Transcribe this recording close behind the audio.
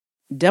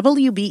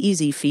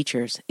WBEZ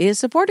Features is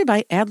supported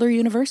by Adler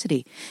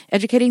University,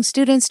 educating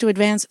students to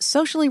advance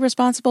socially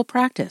responsible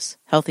practice,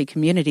 healthy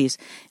communities,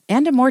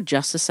 and a more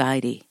just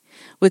society.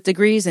 With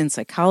degrees in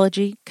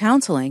psychology,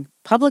 counseling,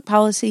 public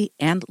policy,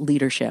 and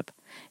leadership.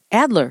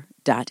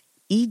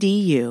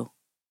 Adler.edu.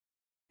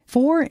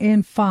 4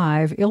 in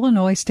 5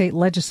 Illinois state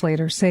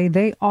legislators say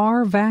they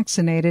are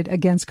vaccinated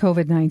against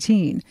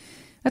COVID-19.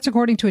 That's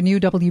according to a new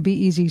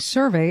WBEZ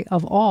survey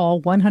of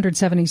all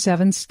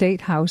 177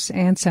 state House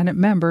and Senate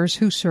members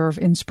who serve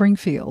in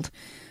Springfield.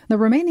 The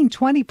remaining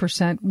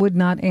 20% would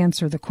not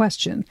answer the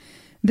question.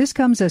 This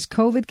comes as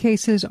COVID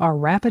cases are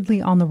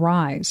rapidly on the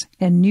rise,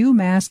 and new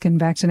mask and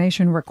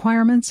vaccination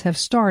requirements have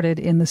started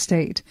in the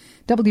state.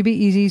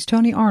 WBEZ's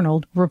Tony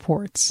Arnold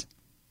reports.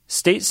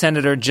 State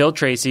Senator Jill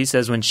Tracy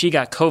says when she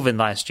got COVID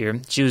last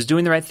year, she was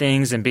doing the right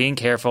things and being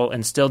careful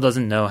and still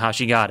doesn't know how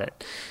she got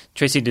it.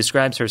 Tracy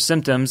describes her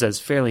symptoms as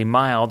fairly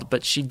mild,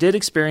 but she did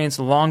experience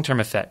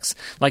long-term effects,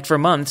 like for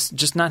months,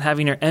 just not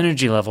having her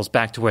energy levels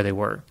back to where they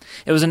were.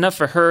 It was enough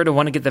for her to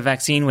want to get the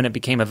vaccine when it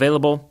became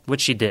available,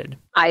 which she did.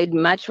 I'd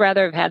much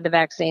rather have had the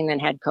vaccine than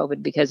had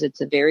COVID because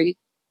it's a very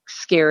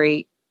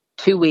scary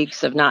 2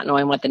 weeks of not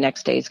knowing what the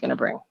next day is going to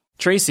bring.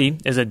 Tracy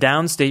is a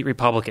downstate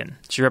Republican.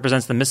 She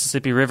represents the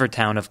Mississippi River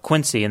town of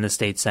Quincy in the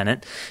state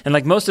Senate. And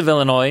like most of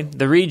Illinois,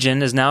 the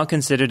region is now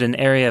considered an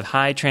area of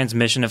high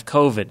transmission of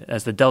COVID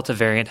as the Delta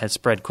variant has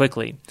spread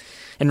quickly.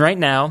 And right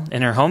now,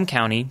 in her home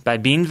county, by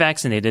being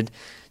vaccinated,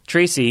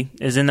 Tracy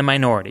is in the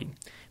minority.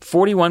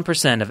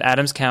 41% of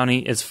Adams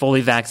County is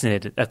fully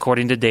vaccinated,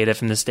 according to data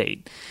from the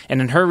state.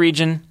 And in her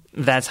region,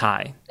 that's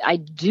high. I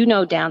do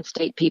know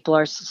downstate people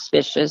are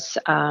suspicious.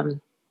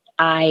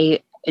 I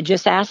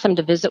just ask them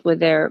to visit with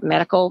their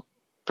medical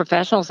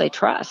professionals they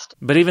trust.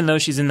 But even though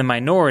she's in the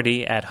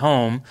minority at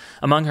home,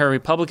 among her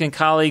Republican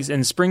colleagues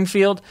in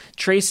Springfield,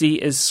 Tracy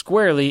is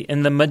squarely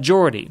in the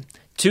majority.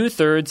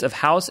 2/3 of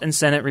House and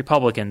Senate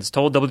Republicans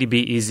told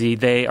WBEZ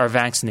they are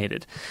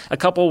vaccinated. A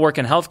couple work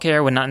in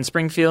healthcare when not in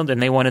Springfield,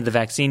 and they wanted the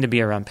vaccine to be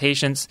around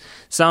patients.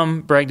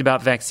 Some bragged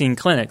about vaccine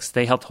clinics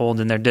they helped hold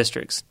in their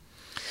districts.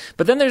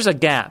 But then there's a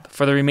gap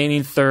for the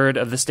remaining third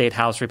of the state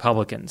House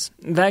Republicans.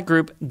 That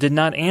group did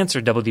not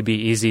answer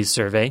WBEZ's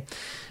survey.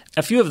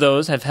 A few of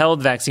those have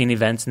held vaccine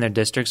events in their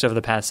districts over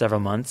the past several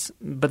months,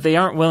 but they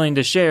aren't willing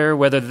to share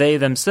whether they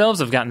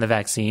themselves have gotten the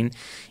vaccine,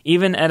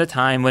 even at a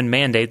time when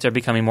mandates are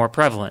becoming more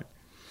prevalent.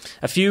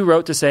 A few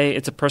wrote to say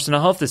it's a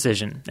personal health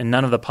decision and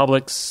none of the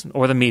public's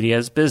or the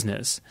media's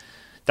business.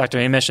 Dr.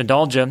 Amesh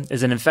Adalja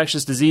is an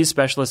infectious disease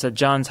specialist at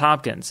Johns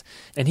Hopkins,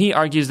 and he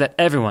argues that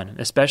everyone,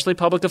 especially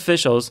public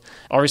officials,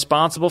 are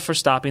responsible for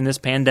stopping this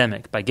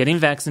pandemic by getting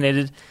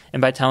vaccinated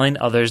and by telling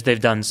others they've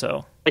done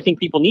so. I think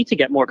people need to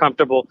get more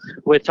comfortable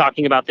with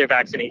talking about their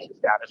vaccination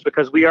status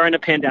because we are in a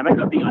pandemic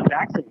of the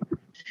unvaccinated.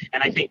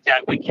 And I think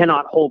that we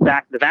cannot hold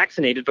back the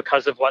vaccinated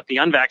because of what the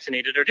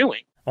unvaccinated are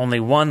doing. Only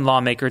one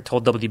lawmaker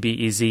told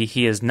WBEZ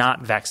he is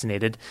not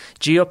vaccinated.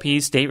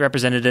 GOP State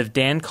Representative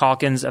Dan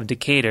Calkins of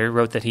Decatur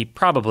wrote that he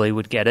probably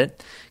would get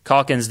it.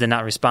 Calkins did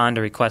not respond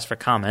to requests for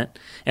comment.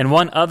 And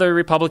one other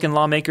Republican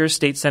lawmaker,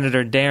 State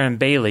Senator Darren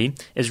Bailey,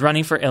 is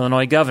running for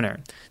Illinois governor.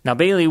 Now,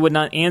 Bailey would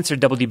not answer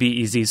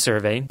WBEZ's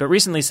survey, but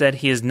recently said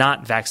he is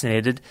not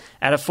vaccinated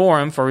at a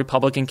forum for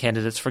Republican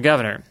candidates for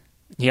governor.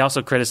 He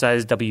also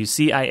criticized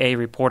WCIA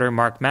reporter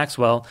Mark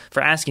Maxwell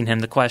for asking him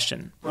the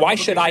question. Why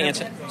should I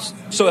answer?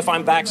 So if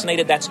I'm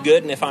vaccinated, that's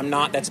good, and if I'm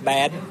not, that's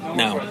bad?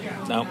 No,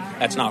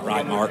 that's not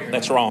right, Mark.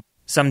 That's wrong.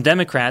 Some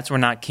Democrats were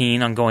not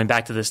keen on going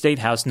back to the State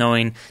House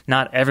knowing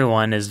not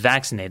everyone is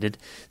vaccinated.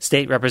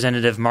 State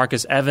Representative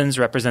Marcus Evans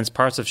represents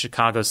parts of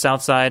Chicago's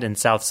South Side and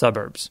South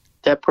suburbs.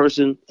 That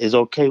person is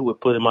okay with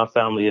putting my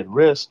family at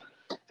risk,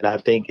 and I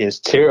think it's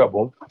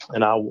terrible,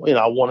 and I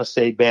want to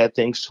say bad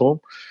things to him.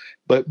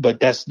 But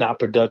that's not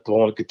productive. I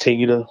want to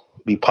continue to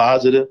be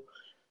positive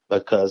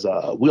because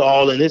we're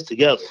all in this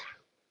together.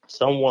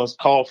 Someone's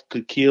cough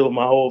could kill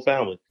my whole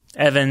family.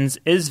 Evans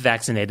is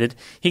vaccinated.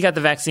 He got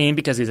the vaccine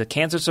because he's a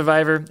cancer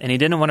survivor, and he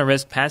didn't want to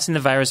risk passing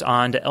the virus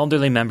on to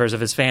elderly members of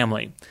his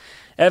family.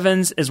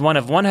 Evans is one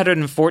of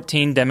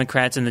 114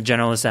 Democrats in the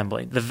General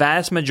Assembly. The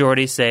vast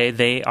majority say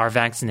they are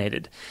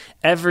vaccinated.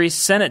 Every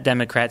Senate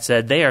Democrat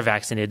said they are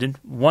vaccinated,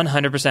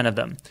 100% of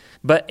them.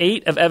 But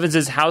 8 of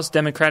Evans's House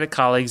Democratic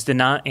colleagues did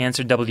not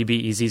answer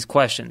WBEZ's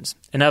questions.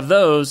 And of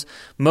those,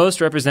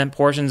 most represent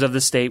portions of the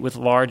state with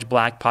large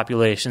black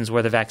populations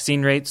where the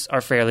vaccine rates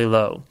are fairly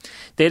low.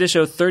 Data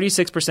show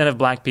 36% of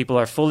black people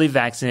are fully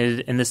vaccinated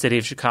in the city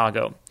of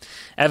Chicago.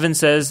 Evans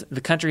says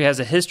the country has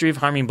a history of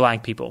harming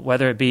black people,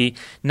 whether it be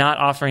not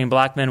offering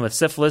black men with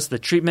syphilis the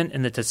treatment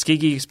in the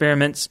Tuskegee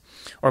experiments,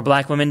 or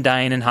black women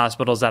dying in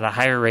hospitals at a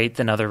higher rate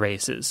than other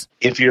races.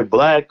 If you're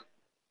black,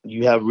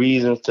 you have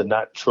reasons to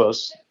not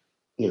trust,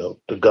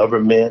 the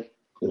government,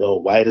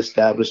 white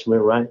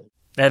establishment, right?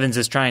 Evans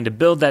is trying to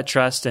build that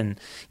trust and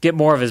get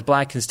more of his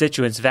black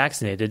constituents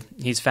vaccinated.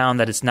 He's found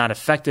that it's not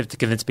effective to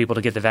convince people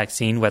to get the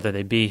vaccine, whether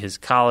they be his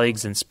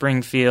colleagues in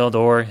Springfield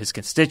or his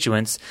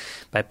constituents,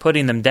 by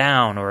putting them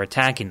down or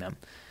attacking them.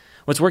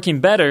 What's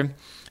working better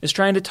is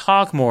trying to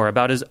talk more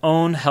about his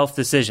own health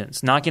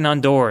decisions, knocking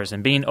on doors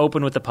and being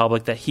open with the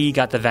public that he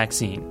got the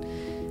vaccine.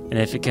 And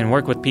if it can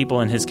work with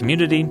people in his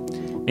community,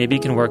 maybe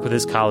it can work with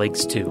his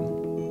colleagues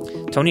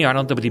too. Tony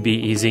Arnold,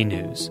 WBEZ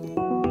News.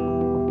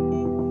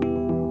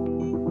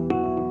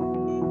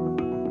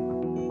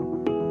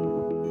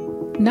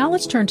 Now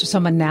let's turn to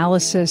some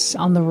analysis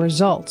on the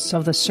results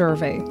of the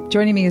survey.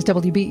 Joining me is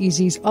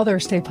WBEZ's other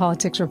state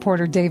politics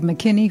reporter, Dave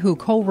McKinney, who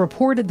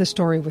co-reported the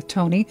story with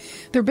Tony.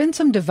 There have been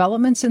some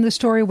developments in the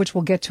story, which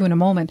we'll get to in a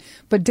moment.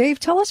 But Dave,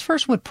 tell us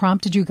first what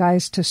prompted you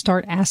guys to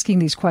start asking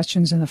these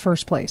questions in the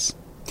first place.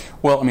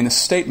 Well, the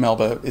state,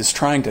 Melba, is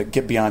trying to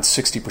get beyond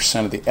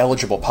 60% of the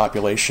eligible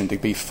population to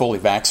be fully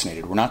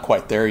vaccinated. We're not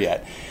quite there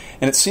yet.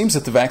 And it seems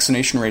that the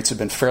vaccination rates have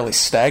been fairly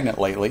stagnant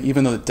lately,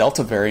 even though the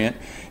Delta variant,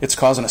 it's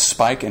causing a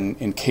spike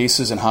in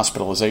cases and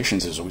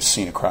hospitalizations, as we've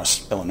seen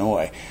across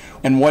Illinois.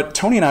 And what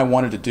Tony and I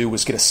wanted to do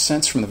was get a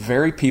sense from the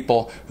very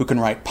people who can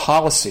write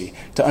policy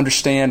to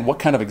understand what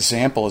kind of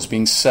example is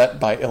being set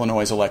by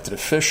Illinois' elected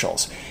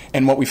officials.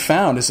 And what we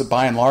found is that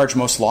by and large,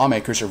 most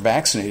lawmakers are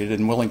vaccinated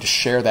and willing to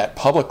share that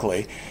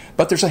publicly.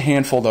 But there's a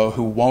handful, though,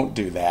 who won't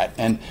do that.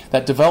 And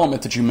that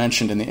development that you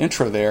mentioned in the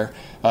intro there,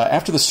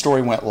 after the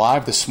story went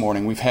live this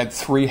morning, we've had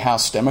 3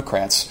 House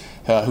Democrats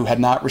who had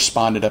not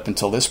responded up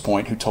until this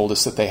point who told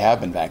us that they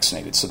have been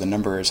vaccinated. So the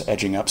number is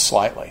edging up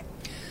slightly.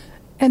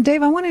 And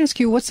Dave, I want to ask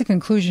you, what's the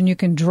conclusion you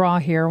can draw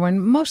here when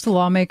most of the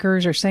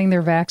lawmakers are saying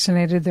they're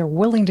vaccinated, they're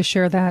willing to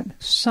share that,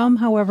 some,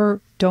 however,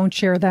 don't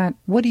share that?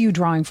 What are you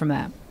drawing from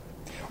that?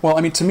 Well,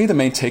 to me, the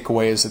main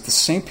takeaway is that the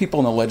same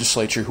people in the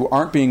legislature who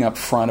aren't being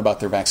upfront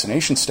about their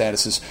vaccination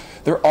statuses,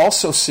 they're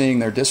also seeing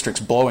their districts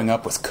blowing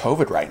up with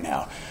COVID right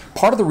now.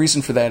 Part of the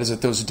reason for that is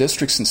that those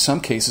districts in some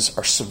cases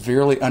are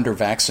severely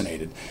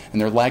under-vaccinated, and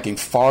they're lagging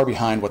far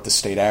behind what the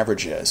state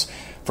average is.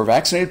 For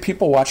vaccinated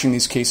people watching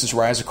these cases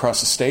rise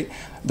across the state,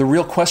 the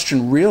real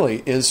question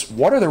really is,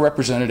 what are the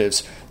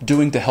representatives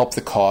doing to help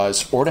the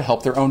cause or to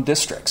help their own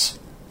districts?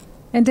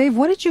 And Dave,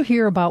 what did you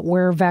hear about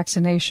where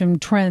vaccination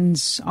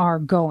trends are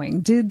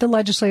going? Did the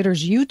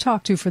legislators you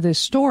talked to for this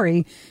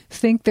story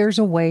think there's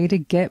a way to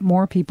get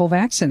more people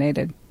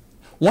vaccinated?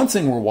 One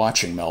thing we're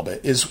watching,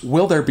 Melba, is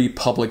will there be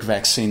public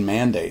vaccine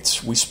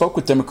mandates? We spoke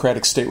with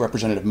Democratic State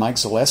Representative Mike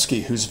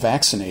Zaleski, who's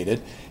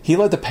vaccinated. He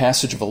led the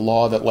passage of a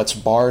law that lets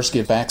bars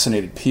give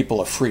vaccinated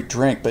people a free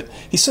drink, but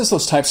he says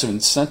those types of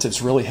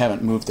incentives really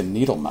haven't moved the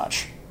needle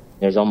much.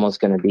 There's almost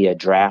going to be a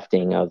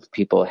drafting of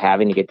people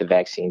having to get the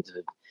vaccine to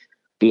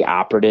be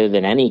operative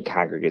in any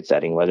congregate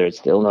setting, whether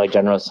it's the Illinois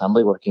General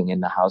Assembly working in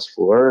the House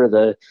floor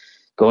or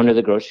going to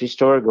the grocery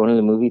store, going to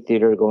the movie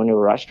theater, or going to a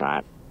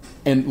restaurant.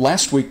 And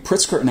last week,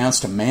 Pritzker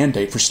announced a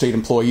mandate for state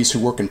employees who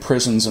work in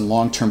prisons and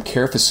long-term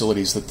care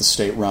facilities that the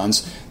state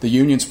runs. The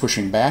union's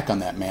pushing back on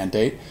that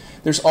mandate.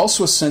 There's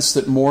also a sense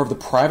that more of the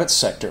private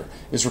sector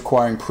is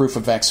requiring proof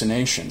of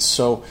vaccinations.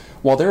 So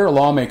while there are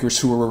lawmakers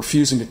who are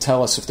refusing to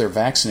tell us if they're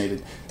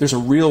vaccinated, there's a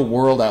real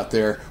world out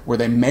there where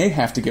they may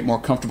have to get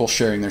more comfortable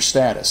sharing their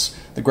status.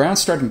 The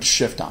ground's starting to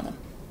shift on them.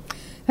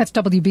 That's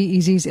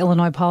WBEZ's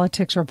Illinois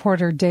politics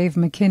reporter Dave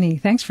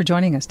McKinney. Thanks for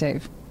joining us,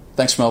 Dave.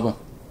 Thanks, Melba.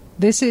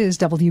 This is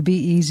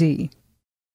WBEZ.